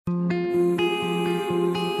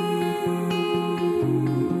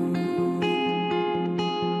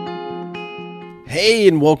Hey,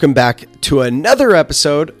 and welcome back to another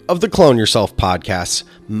episode of the Clone Yourself podcast.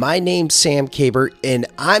 My name's Sam Caber, and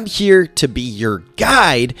I'm here to be your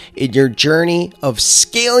guide in your journey of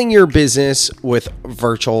scaling your business with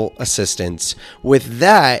virtual assistants. With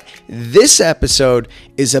that, this episode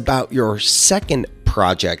is about your second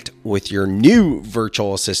project with your new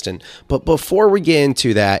virtual assistant. But before we get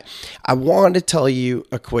into that, I want to tell you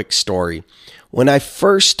a quick story. When I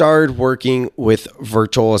first started working with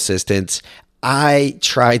virtual assistants, I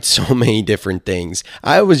tried so many different things.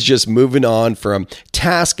 I was just moving on from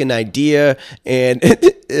task and idea, and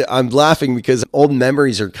I'm laughing because old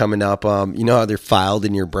memories are coming up. You know how they're filed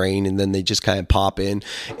in your brain and then they just kind of pop in.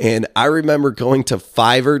 And I remember going to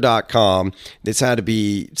Fiverr.com. This had to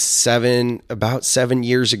be about 7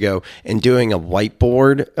 years ago, and doing a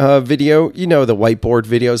whiteboard video. You know, the whiteboard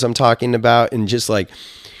videos I'm talking about, and just like,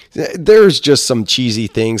 there's just some cheesy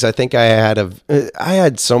things. I think I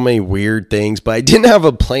had so many weird things, but I didn't have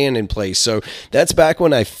a plan in place. So that's back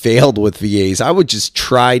when I failed with VAs. I would just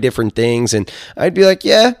try different things and I'd be like,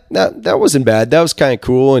 yeah, that wasn't bad. That was kind of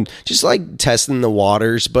cool. And just like testing the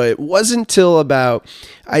waters. But it wasn't until about,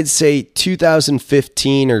 I'd say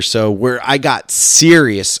 2015 or so, where I got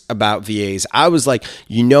serious about VAs. I was like,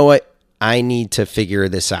 you know what? I need to figure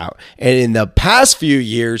this out. And in the past few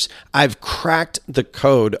years, I've cracked the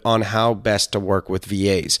code on how best to work with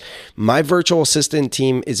VAs. My virtual assistant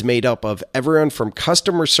team is made up of everyone from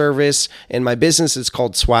customer service, and my business is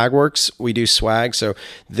called Swagworks. We do swag. So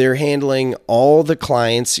they're handling all the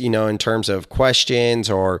clients, you know, in terms of questions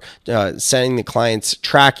or sending the clients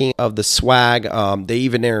tracking of the swag. They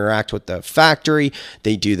even interact with the factory.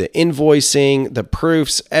 They do the invoicing, the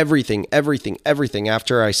proofs, everything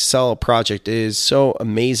after I sell a project. It is so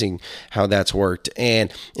amazing how that's worked.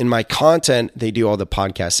 And in my content, they do all the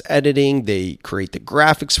podcast editing. They create the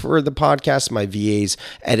graphics for the podcast. My VAs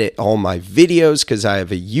edit all my videos because I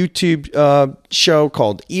have a YouTube show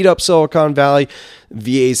called Eat Up Silicon Valley.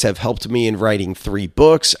 VAs have helped me in writing 3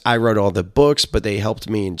 books. I wrote all the books, but they helped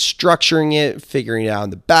me in structuring it, figuring it out in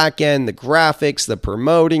the back end, the graphics, the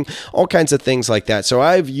promoting, all kinds of things like that. So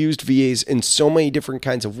I've used VAs in so many different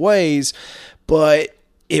kinds of ways, but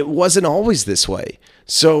it wasn't always this way.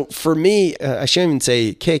 So for me, I shouldn't even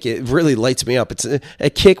say kick. It really lights me up. It's a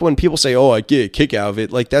kick when people say, oh, I get a kick out of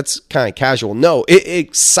it. Like, that's kind of casual. No, it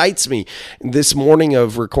excites me. This morning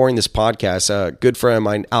of recording this podcast, a good friend of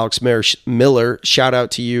mine, Alex Miller, shout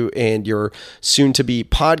out to you and your soon-to-be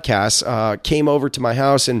podcast, came over to my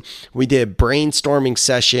house and we did a brainstorming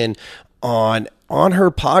session on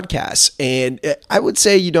her podcast. And I would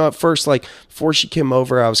say, you know, at first, like before she came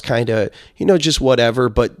over, I was kind of, you know, just whatever,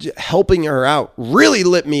 but helping her out really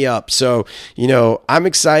lit me up. So, you know, I'm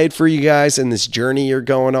excited for you guys and this journey you're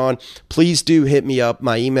going on. Please do hit me up.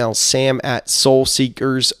 My email is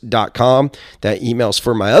sam@soulseekers.com. That email's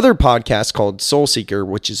for my other podcast called Soul Seeker,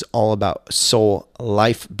 which is all about soul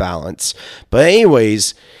life balance. But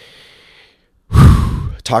anyways,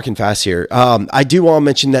 talking fast here. I do want to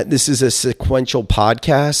mention that this is a sequential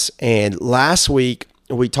podcast. And last week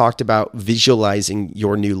we talked about visualizing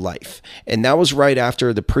your new life. And that was right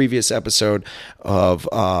after the previous episode of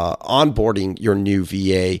onboarding your new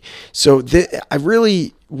VA. So I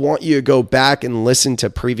really want you to go back and listen to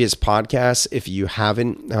previous podcasts. If you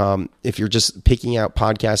haven't, if you're just picking out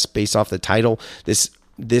podcasts based off the title, this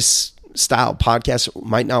style podcast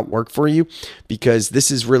might not work for you, because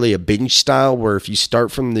this is really a binge style where if you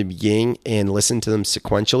start from the beginning and listen to them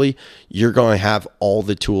sequentially, you're going to have all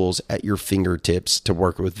the tools at your fingertips to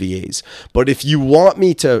work with VAs. But if you want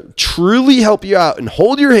me to truly help you out and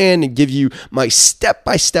hold your hand and give you my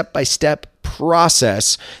step-by-step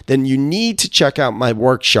process, then you need to check out my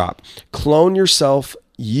workshop,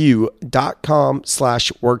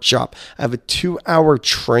 cloneyourselfu.com/workshop. I have a 2-hour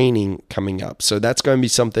training coming up. So that's going to be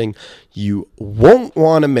something you won't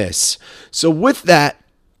want to miss. So with that,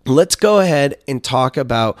 let's go ahead and talk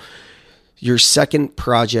about your second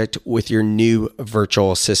project with your new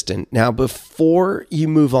virtual assistant. Now, before you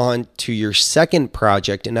move on to your second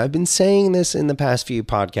project, and I've been saying this in the past few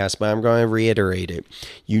podcasts, but I'm going to reiterate it,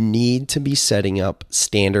 you need to be setting up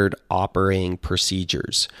standard operating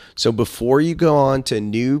procedures. So before you go on to a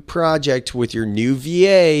new project with your new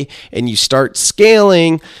VA and you start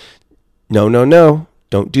scaling, no,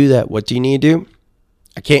 don't do that. What do you need to do?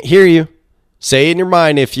 I can't hear you. Say it in your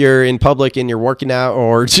mind if you're in public and you're working out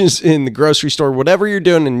or just in the grocery store, whatever you're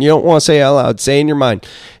doing and you don't want to say it out loud, say in your mind.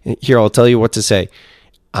 Here, I'll tell you what to say.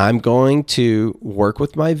 I'm going to work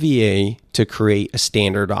with my VA to create a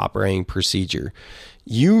standard operating procedure.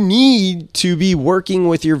 You need to be working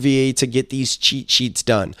with your VA to get these cheat sheets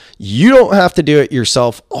done. You don't have to do it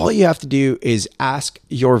yourself. All you have to do is ask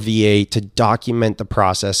your VA to document the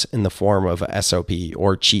process in the form of a SOP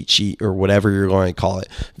or cheat sheet or whatever you're going to call it.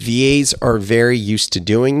 VAs are very used to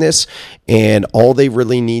doing this, and all they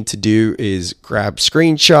really need to do is grab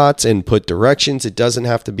screenshots and put directions. It doesn't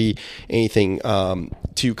have to be anything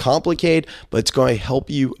too complicated, but it's going to help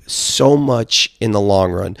you so much in the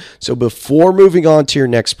long run. So before moving on to your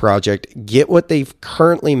next project, get what they've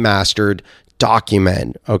currently mastered,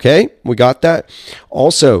 document. Okay, we got that.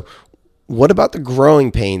 Also, what about the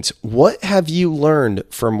growing pains? What have you learned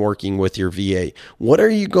from working with your VA? What are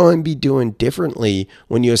you going to be doing differently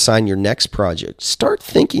when you assign your next project? Start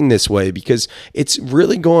thinking this way, because it's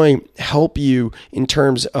really going to help you in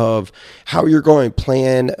terms of how you're going to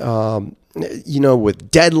plan,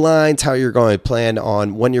 with deadlines, how you're going to plan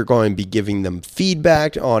on when you're going to be giving them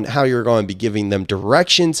feedback, on how you're going to be giving them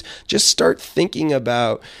directions. Just start thinking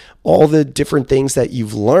about all the different things that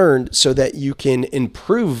you've learned so that you can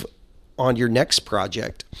improve on your next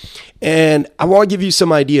project. And I want to give you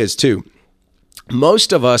some ideas too.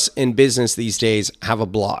 Most of us in business these days have a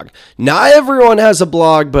blog. Not everyone has a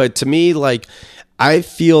blog, but to me, I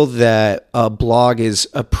feel that a blog is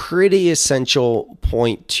a pretty essential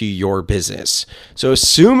point to your business. So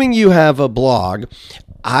assuming you have a blog,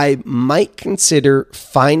 I might consider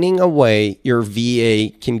finding a way your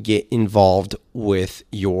VA can get involved with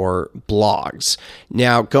your blogs.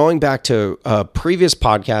 Now, going back to a previous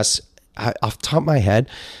podcast, off the top of my head,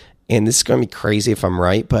 and this is going to be crazy if I'm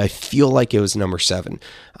right, but I feel like it was number 7.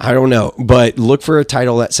 I don't know, but look for a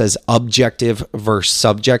title that says objective versus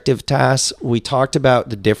subjective tasks. We talked about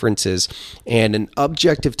the differences, and an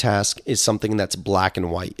objective task is something that's black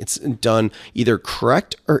and white. It's done either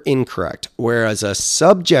correct or incorrect, whereas a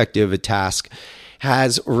subjective task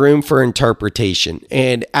has room for interpretation.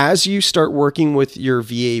 And as you start working with your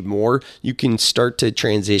VA more, you can start to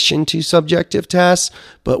transition to subjective tasks.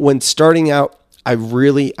 But when starting out, I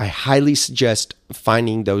highly suggest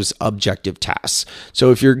finding those objective tasks.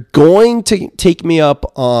 So if you're going to take me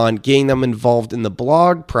up on getting them involved in the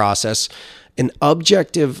blog process, an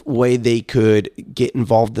objective way they could get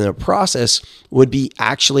involved in the process would be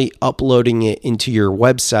actually uploading it into your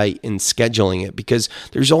website and scheduling it, because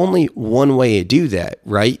there's only one way to do that,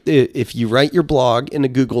 right? If you write your blog in a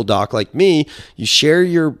Google Doc like me, you share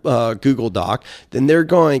your Google Doc, then they're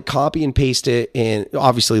going to copy and paste it and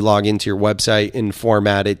obviously log into your website and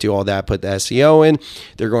format it, do all that, put the SEO in.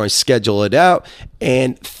 They're going to schedule it out.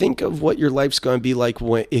 And think of what your life's going to be like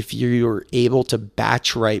if you're able to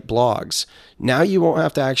batch write blogs. Now you won't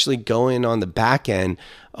have to actually go in on the back end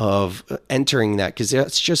of entering that, because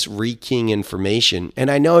that's just rekeying information.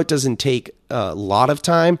 And I know it doesn't take a lot of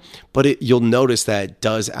time, but you'll notice that it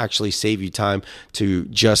does actually save you time to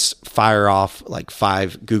just fire off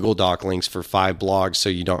 5 Google Doc links for 5 blogs, so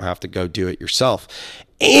you don't have to go do it yourself.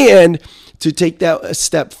 And to take that a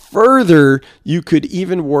step further, you could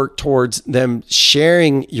even work towards them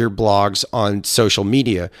sharing your blogs on social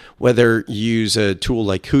media, whether you use a tool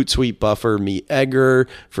like Hootsuite, Buffer, Meet Edgar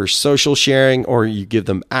for social sharing, or you give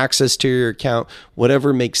them access to your account,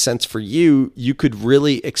 whatever makes sense for you. You could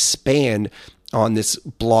really expand on this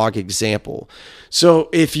blog example. So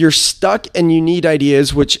if you're stuck and you need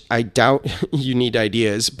ideas, which I doubt you need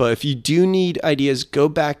ideas, but if you do need ideas, go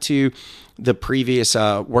back to the previous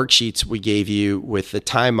worksheets we gave you with the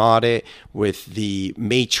time audit, with the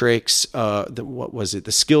matrix, the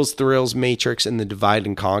skills thrills matrix, and the divide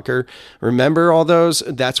and conquer. Remember all those?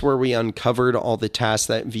 That's where we uncovered all the tasks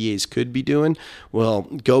that VAs could be doing. Well,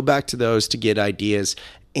 go back to those to get ideas.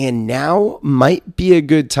 And now might be a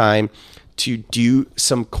good time to do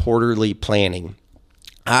some quarterly planning.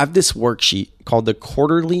 I have this worksheet called the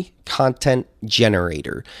Quarterly Content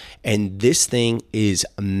Generator, and this thing is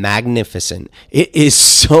magnificent. It is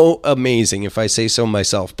so amazing, if I say so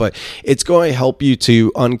myself, but it's going to help you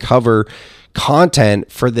to uncover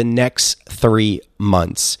content for the next 3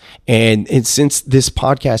 months. And since this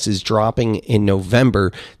podcast is dropping in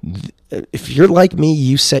November, if you're like me,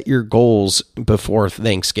 you set your goals before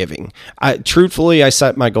Thanksgiving. Truthfully, I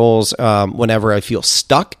set my goals whenever I feel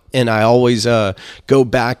stuck, and I always go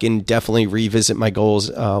back and definitely revisit my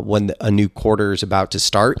goals when a new quarter is about to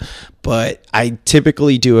start. But I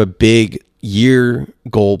typically do a big year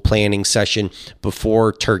goal planning session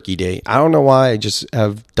before Turkey Day. I don't know why, I just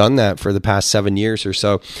have done that for the past 7 years or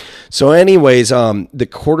so. So anyways, the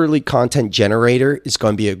Quarterly Content Generator is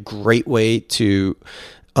going to be a great way to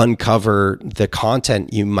uncover the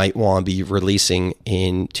content you might want to be releasing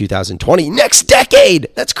in 2020, next decade.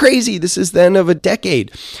 That's crazy. This is the end of a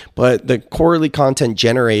decade. But the Quarterly Content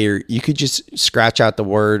Generator, you could just scratch out the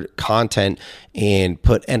word content and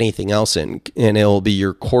put anything else in, and it'll be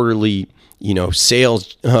your quarterly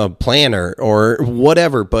sales planner or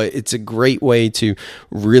whatever, but it's a great way to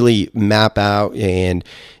really map out and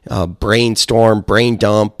brainstorm, brain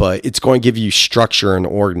dump, but it's going to give you structure and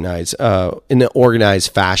organize in an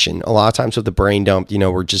organized fashion. A lot of times with the brain dump,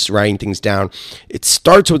 we're just writing things down. It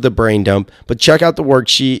starts with the brain dump, but check out the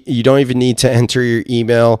worksheet. You don't even need to enter your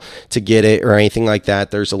email to get it or anything like that.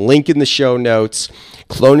 There's a link in the show notes,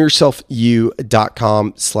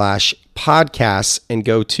 cloneyourselfu.com/podcasts, and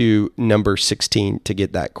go to number 16 to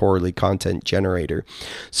get that quarterly content generator.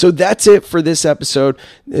 So that's it for this episode.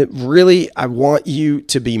 I want you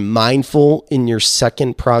to be mindful in your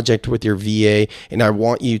second project with your VA, and I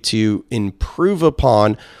want you to improve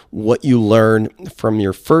upon what you learn from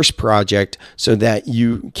your first project so that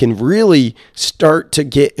you can really start to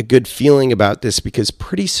get a good feeling about this, because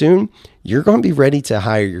pretty soon you're going to be ready to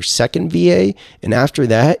hire your second VA. And after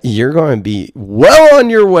that, you're going to be well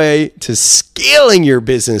on your way to scaling your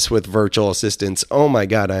business with virtual assistants. Oh my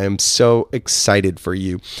God, I am so excited for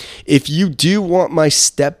you. If you do want my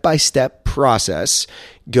step-by-step process,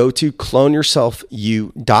 go to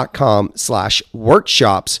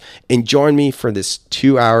cloneyourselfu.com/workshops and join me for this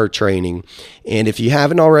 2-hour training. And if you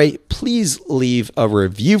haven't already, please leave a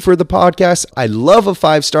review for the podcast. I love a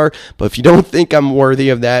 5-star, but if you don't think I'm worthy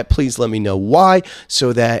of that, please let me know why,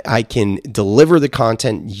 so that I can deliver the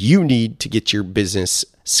content you need to get your business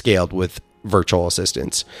scaled with virtual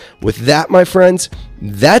assistants. With that, my friends,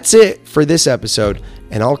 that's it for this episode,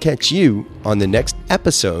 and I'll catch you on the next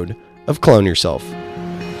episode of Clone Yourself.